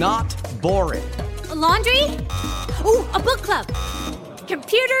that's not boring. A laundry? Ooh, a book club.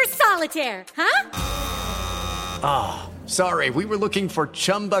 Computer solitaire, huh? Ah, oh, sorry. We were looking for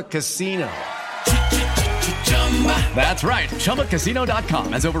Chumba Casino. That's right.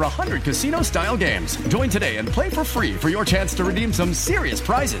 ChumbaCasino.com has over 100 casino-style games. Join today and play for free for your chance to redeem some serious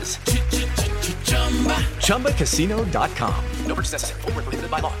prizes. ChumbaCasino.com. No purchase necessary. Void where prohibited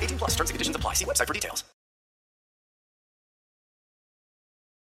by law. 18 plus. Terms and conditions apply. See website for details.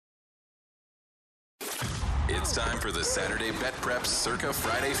 It's time for the Saturday Bet Preps Circa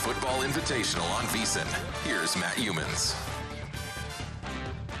Friday Football Invitational on VSiN. Here's Matt Youmans.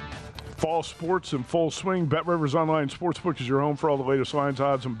 Fall sports in full swing. BetRivers Online Sportsbook is your home for all the latest lines,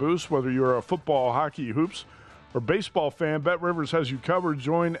 odds, and boosts. Whether you're a football, hockey, hoops, or baseball fan, BetRivers has you covered.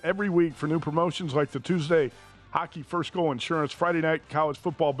 Join every week for new promotions like the Tuesday Hockey First Goal Insurance, Friday night college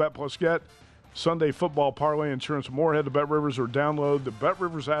football Bet Plus Get, Sunday football parlay insurance, and more. Head to BetRivers or download the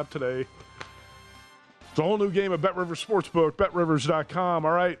BetRivers app today. It's a whole new game of BetRivers Sportsbook, BetRivers.com.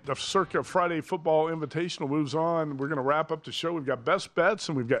 All right, the Circa Friday Football Invitational moves on. We're going to wrap up the show. We've got best bets,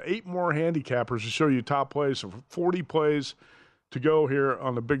 and we've got 8 more handicappers to show you top plays. So 40 plays to go here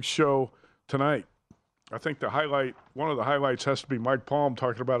on the big show tonight. I think one of the highlights has to be Mike Palm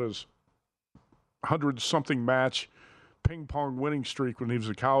talking about his 100-something match ping pong winning streak when he was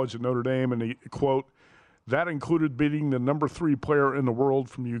at college at Notre Dame. And he, quote, that included beating the number 3 player in the world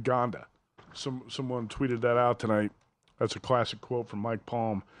from Uganda. Someone tweeted that out tonight. That's a classic quote from Mike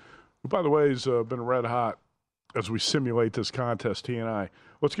Palm, who, by the way, has been red hot as we simulate this contest, he and I.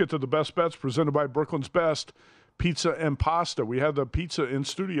 Let's get to the best bets presented by Brooklyn's Best Pizza and Pasta. We had the pizza in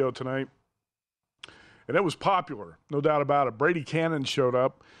studio tonight, and it was popular, no doubt about it. Brady Cannon showed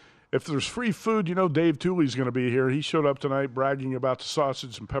up. If there's free food, you know Dave Tooley's going to be here. He showed up tonight bragging about the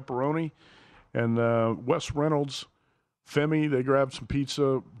sausage and pepperoni. And Wes Reynolds, Femi, they grabbed some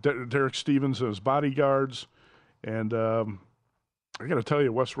pizza. Derek Stevens and his bodyguards. And I got to tell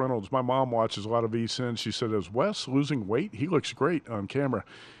you, Wes Reynolds, my mom watches a lot of VSiN. She said, is Wes losing weight? He looks great on camera.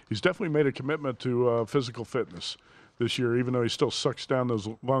 He's definitely made a commitment to physical fitness this year, even though he still sucks down those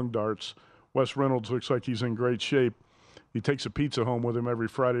lung darts. Wes Reynolds looks like he's in great shape. He takes a pizza home with him every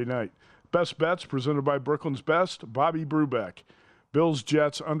Friday night. Best bets presented by Brooklyn's Best, Bobby Brubeck. Bills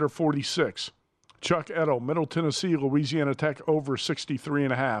Jets under 46. Chuck Edel, Middle Tennessee, Louisiana Tech over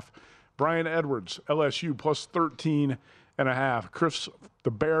 63.5. Brian Edwards, LSU plus 13.5. Chris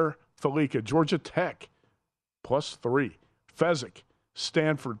the Bear Felica, Georgia Tech plus 3. Fezzik,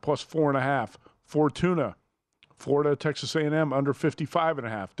 Stanford plus 4.5. Fortuna, Florida, Texas A&M under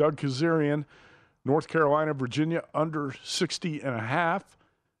 55.5. Doug Kazarian, North Carolina, Virginia under 60.5.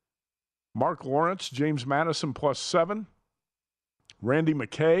 Mark Lawrence, James Madison plus 7. Randy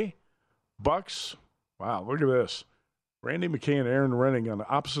McKay, Bucks. Wow, look at this. Randy McKay and Aaron Renning on the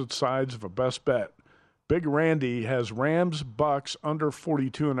opposite sides of a best bet. Big Randy has Rams, Bucks under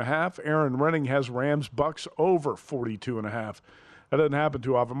 42.5. Aaron Renning has Rams, Bucks over 42.5. That doesn't happen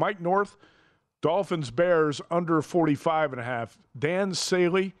too often. Mike North, Dolphins, Bears under 45.5. Dan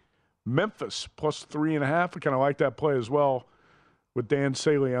Saley, Memphis plus 3.5. I kind of like that play as well with Dan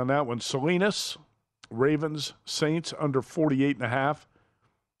Saley on that one. Salinas, Ravens, Saints under 48.5.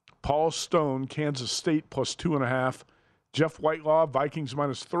 Paul Stone, Kansas State plus 2.5. Jeff Whitelaw, Vikings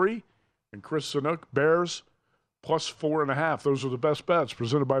minus 3. And Chris Sanook, Bears plus 4.5. Those are the best bets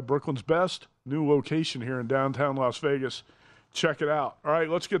presented by Brooklyn's Best. New location here in downtown Las Vegas. Check it out. All right,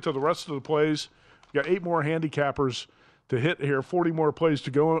 let's get to the rest of the plays. We've got 8 more handicappers to hit here, 40 more plays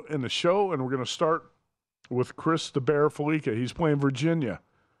to go in the show, and we're going to start with Chris the Bear Felica. He's playing Virginia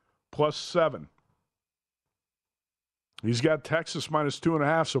plus 7. He's got Texas minus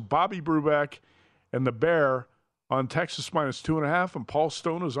 2.5. So Bobby Brubeck and the Bear on Texas minus 2.5, and Paul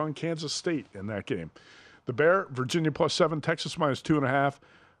Stone is on Kansas State in that game. The Bear, Virginia plus 7, Texas minus 2.5.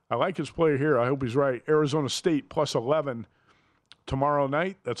 I like his play here. I hope he's right. Arizona State plus 11 tomorrow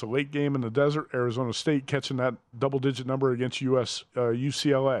night. That's a late game in the desert. Arizona State catching that double-digit number against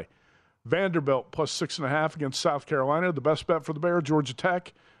UCLA. Vanderbilt plus 6.5 against South Carolina. The best bet for the Bear, Georgia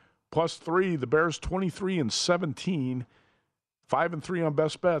Tech plus 3. The Bears 23-17, 5-3 on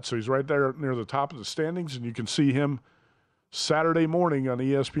best bet. So he's right there near the top of the standings, and you can see him Saturday morning on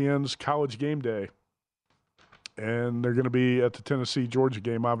ESPN's College Game Day. And they're going to be at the Tennessee-Georgia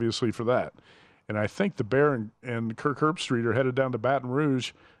game, obviously, for that. And I think the Bear and Kirk Herbstreit are headed down to Baton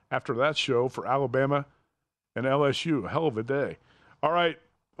Rouge after that show for Alabama and LSU. A hell of a day. All right,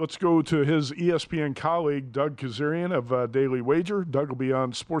 let's go to his ESPN colleague, Doug Kazarian of Daily Wager. Doug will be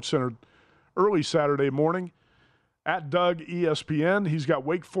on SportsCenter early Saturday morning. At Doug ESPN, he's got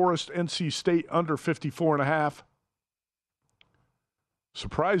Wake Forest, NC State under 54.5.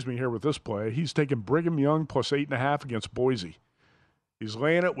 Surprised me here with this play. He's taking Brigham Young plus 8.5 against Boise. He's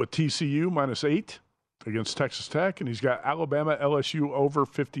laying it with TCU minus 8 against Texas Tech, and he's got Alabama LSU over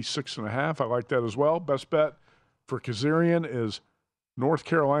 56.5. I like that as well. Best bet for Kazarian is North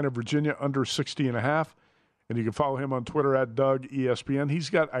Carolina, Virginia under 60.5. And you can follow him on Twitter at Doug ESPN. He's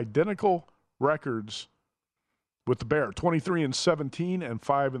got identical records with the Bear, 23-17 and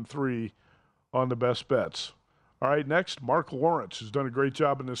 5-3 on the best bets. All right, next, Mark Lawrence, who's done a great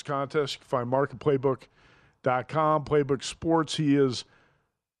job in this contest. You can find Mark at Playbook.com, Playbook Sports. He is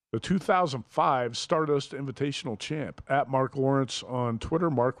the 2005 Stardust Invitational champ. At Mark Lawrence on Twitter,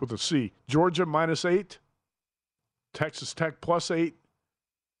 Mark with a C. Georgia minus 8, Texas Tech plus 8,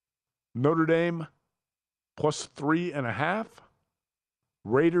 Notre Dame plus 3.5,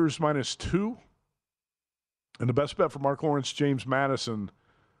 Raiders minus 2, and the best bet for Mark Lawrence, James Madison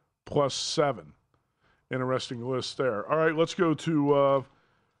plus 7. Interesting list there. All right, let's go to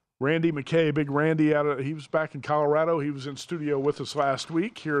Randy McKay. Big Randy, he was back in Colorado. He was in studio with us last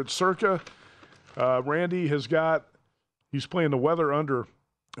week here at Circa. Randy he's playing the weather under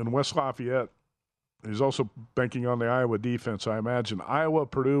in West Lafayette. He's also banking on the Iowa defense, I imagine. Iowa,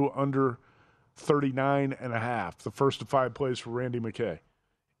 Purdue under 39.5. The first of 5 plays for Randy McKay.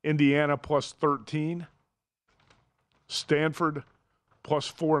 Indiana plus 13. Stanford plus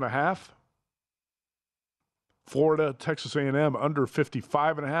 4.5. Florida, Texas A&M under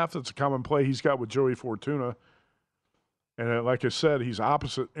 55.5. That's a common play he's got with Joey Fortuna. And like I said, he's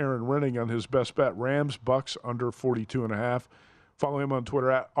opposite Aaron Renning on his best bet. Rams, Bucks under 42.5. Follow him on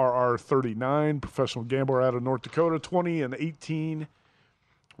Twitter at RR39, professional gambler out of North Dakota, 20-18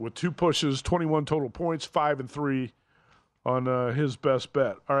 with 2 pushes, 21 total points, 5-3 on his best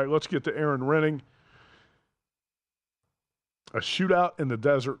bet. All right, let's get to Aaron Renning. A shootout in the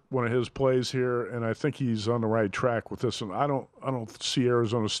desert, one of his plays here, and I think he's on the right track with this one. I don't see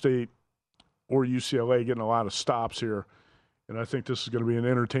Arizona State or UCLA getting a lot of stops here, and I think this is going to be an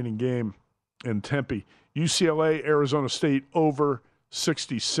entertaining game in Tempe. UCLA, Arizona State over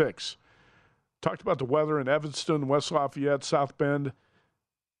 66. Talked about the weather in Evanston, West Lafayette, South Bend.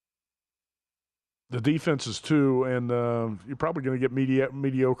 The defenses, too, and you're probably going to get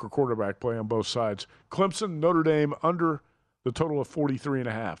mediocre quarterback play on both sides. Clemson, Notre Dame under the total of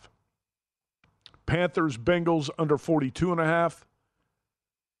 43.5. Panthers, Bengals under 42.5.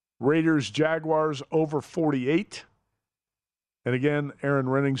 Raiders, Jaguars over 48. And again, Aaron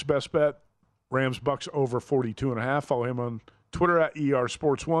Renning's best bet, Rams, Bucks over 42.5. Follow him on Twitter at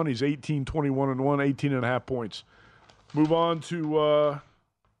ERSports1. He's 18-21-1, 18.5 points. Move on to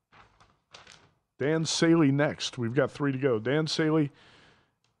Dan Saley next. We've got 3 to go. Dan Saley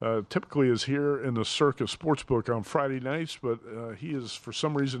typically is here in the Circa Sportsbook on Friday nights, but he is for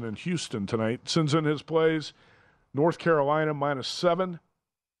some reason in Houston tonight. Sends in his plays. North Carolina minus 7.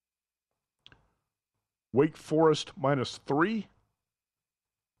 Wake Forest minus 3.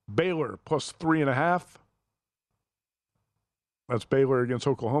 Baylor plus 3.5. That's Baylor against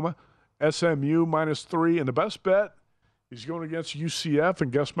Oklahoma. SMU minus 3. And the best bet, he's going against UCF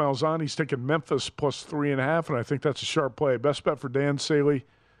and Gus Malzahn. He's taking Memphis plus 3.5, and I think that's a sharp play. Best bet for Dan Saley,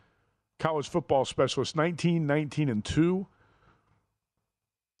 college football specialist, 19-2,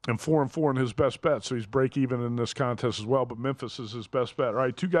 and 4-4 in his best bet. So he's break even in this contest as well, but Memphis is his best bet. All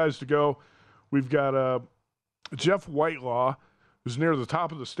right, 2 guys to go. We've got Jeff Whitelaw, who's near the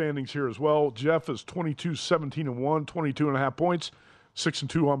top of the standings here as well. Jeff is 22-17-1, 22.5 points,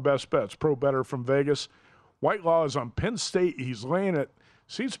 6-2 on best bets. Pro better from Vegas. Whitelaw is on Penn State. He's laying it.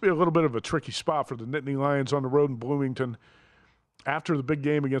 Seems to be a little bit of a tricky spot for the Nittany Lions on the road in Bloomington after the big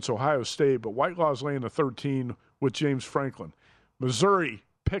game against Ohio State. But Whitelaw is laying the 13 with James Franklin. Missouri,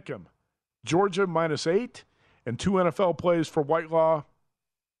 Pick'em. Georgia minus 8, and 2 NFL plays for Whitelaw.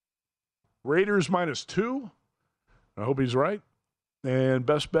 Raiders minus 2. I hope he's right. And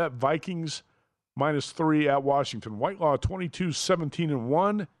best bet, Vikings minus 3 at Washington. Whitelaw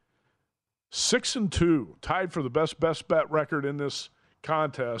 22-17-1, 6-2, tied for the best bet record in this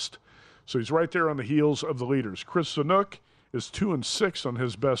contest. So he's right there on the heels of the leaders. Chris Sanook is 2-6 on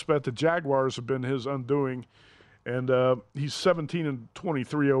his best bet. The Jaguars have been his undoing, and he's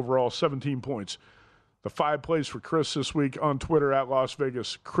 17-23 overall, 17 points. The 5 plays for Chris this week on Twitter at Las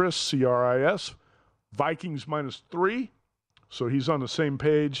Vegas Chris, C-R-I-S. Vikings minus 3, so he's on the same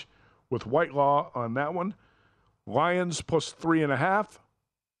page with Whitelaw on that one. Lions plus 3.5.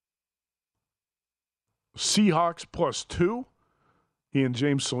 Seahawks plus 2. He and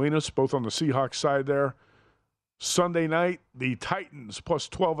James Salinas, both on the Seahawks side there. Sunday night, the Titans plus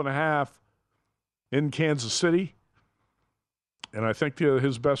 12.5 in Kansas City. And I think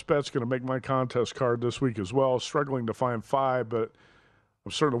his best bet's going to make my contest card this week as well. Struggling to find 5, but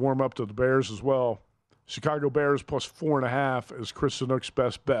I'm starting to warm up to the Bears as well. Chicago Bears plus 4.5 is Chris Sanook's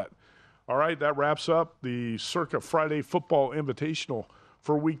best bet. All right, that wraps up the Circa Friday Football Invitational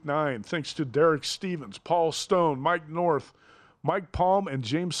for Week 9. Thanks to Derek Stevens, Paul Stone, Mike North, Mike Palm, and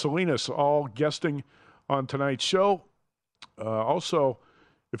James Salinas all guesting on tonight's show. Also,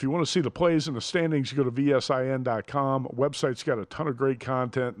 if you want to see the plays and the standings, you go to vsin.com. Website's got a ton of great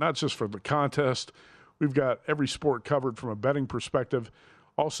content, not just for the contest. We've got every sport covered from a betting perspective.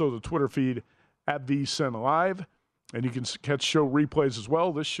 Also, the Twitter feed at vsinlive. And you can catch show replays as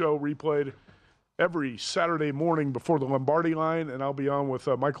well. This show replayed every Saturday morning before the Lombardi line, and I'll be on with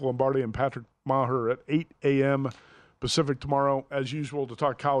Michael Lombardi and Patrick Maher at 8 a.m. Pacific tomorrow, as usual, to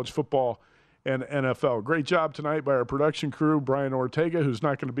talk college football and NFL. Great job tonight by our production crew, Brian Ortega, who's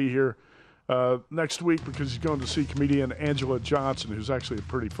not going to be here next week because he's going to see comedian Angela Johnson, who's actually a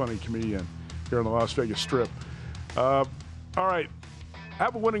pretty funny comedian here on the Las Vegas Strip. All right.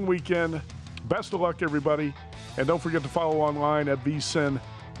 Have a winning weekend. Best of luck, everybody. And don't forget to follow online at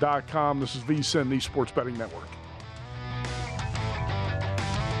vsin.com. This is VSiN, the Sports Betting Network.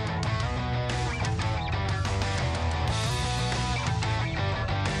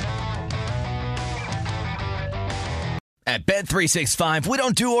 At Bet365, we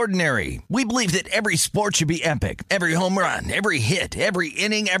don't do ordinary. We believe that every sport should be epic. Every home run, every hit, every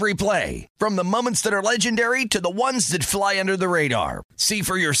inning, every play. From the moments that are legendary to the ones that fly under the radar. See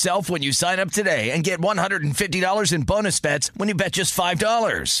for yourself when you sign up today and get $150 in bonus bets when you bet just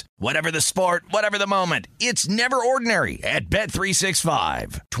 $5. Whatever the sport, whatever the moment, it's never ordinary at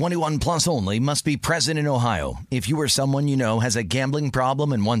Bet365. 21 plus only. Must be present in Ohio. If you or someone you know has a gambling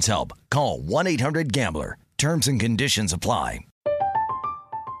problem and wants help, call 1-800-GAMBLER. Terms and conditions apply.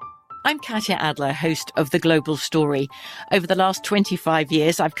 I'm Katya Adler, host of The Global Story. Over the last 25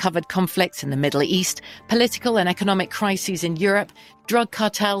 years, I've covered conflicts in the Middle East, political and economic crises in Europe, drug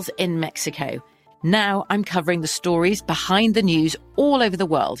cartels in Mexico. Now I'm covering the stories behind the news all over the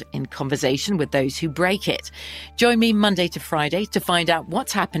world in conversation with those who break it. Join me Monday to Friday to find out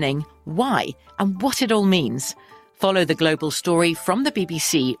what's happening, why, and what it all means. Follow The Global Story from the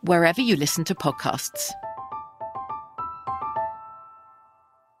BBC wherever you listen to podcasts.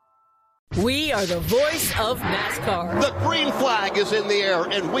 We are the voice of NASCAR. The green flag is in the air,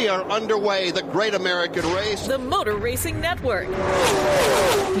 and we are underway. The Great American Race. The Motor Racing Network.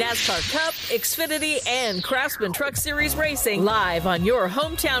 NASCAR Cup, Xfinity, and Craftsman Truck Series Racing live on your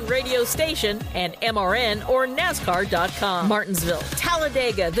hometown radio station and MRN or NASCAR.com. Martinsville,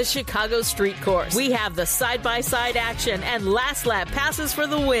 Talladega, the Chicago Street Course. We have the side-by-side action and last lap passes for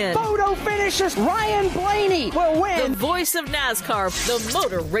the win. Photo finishes. Ryan Blaney will win. The voice of NASCAR, the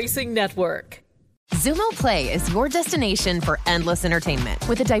Motor Racing Network. Xumo Play is your destination for endless entertainment.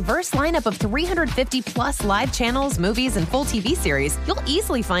 With a diverse lineup of 350-plus live channels, movies, and full TV series, you'll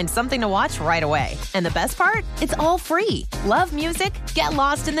easily find something to watch right away. And the best part? It's all free. Love music? Get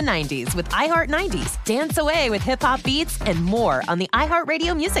lost in the 90s with iHeart 90s, dance away with hip-hop beats, and more on the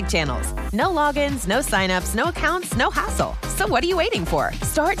iHeartRadio music channels. No logins, no signups, no accounts, no hassle. So what are you waiting for?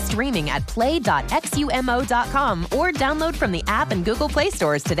 Start streaming at play.xumo.com or download from the app and Google Play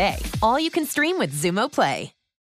stores today. All you can stream with Xumo Play.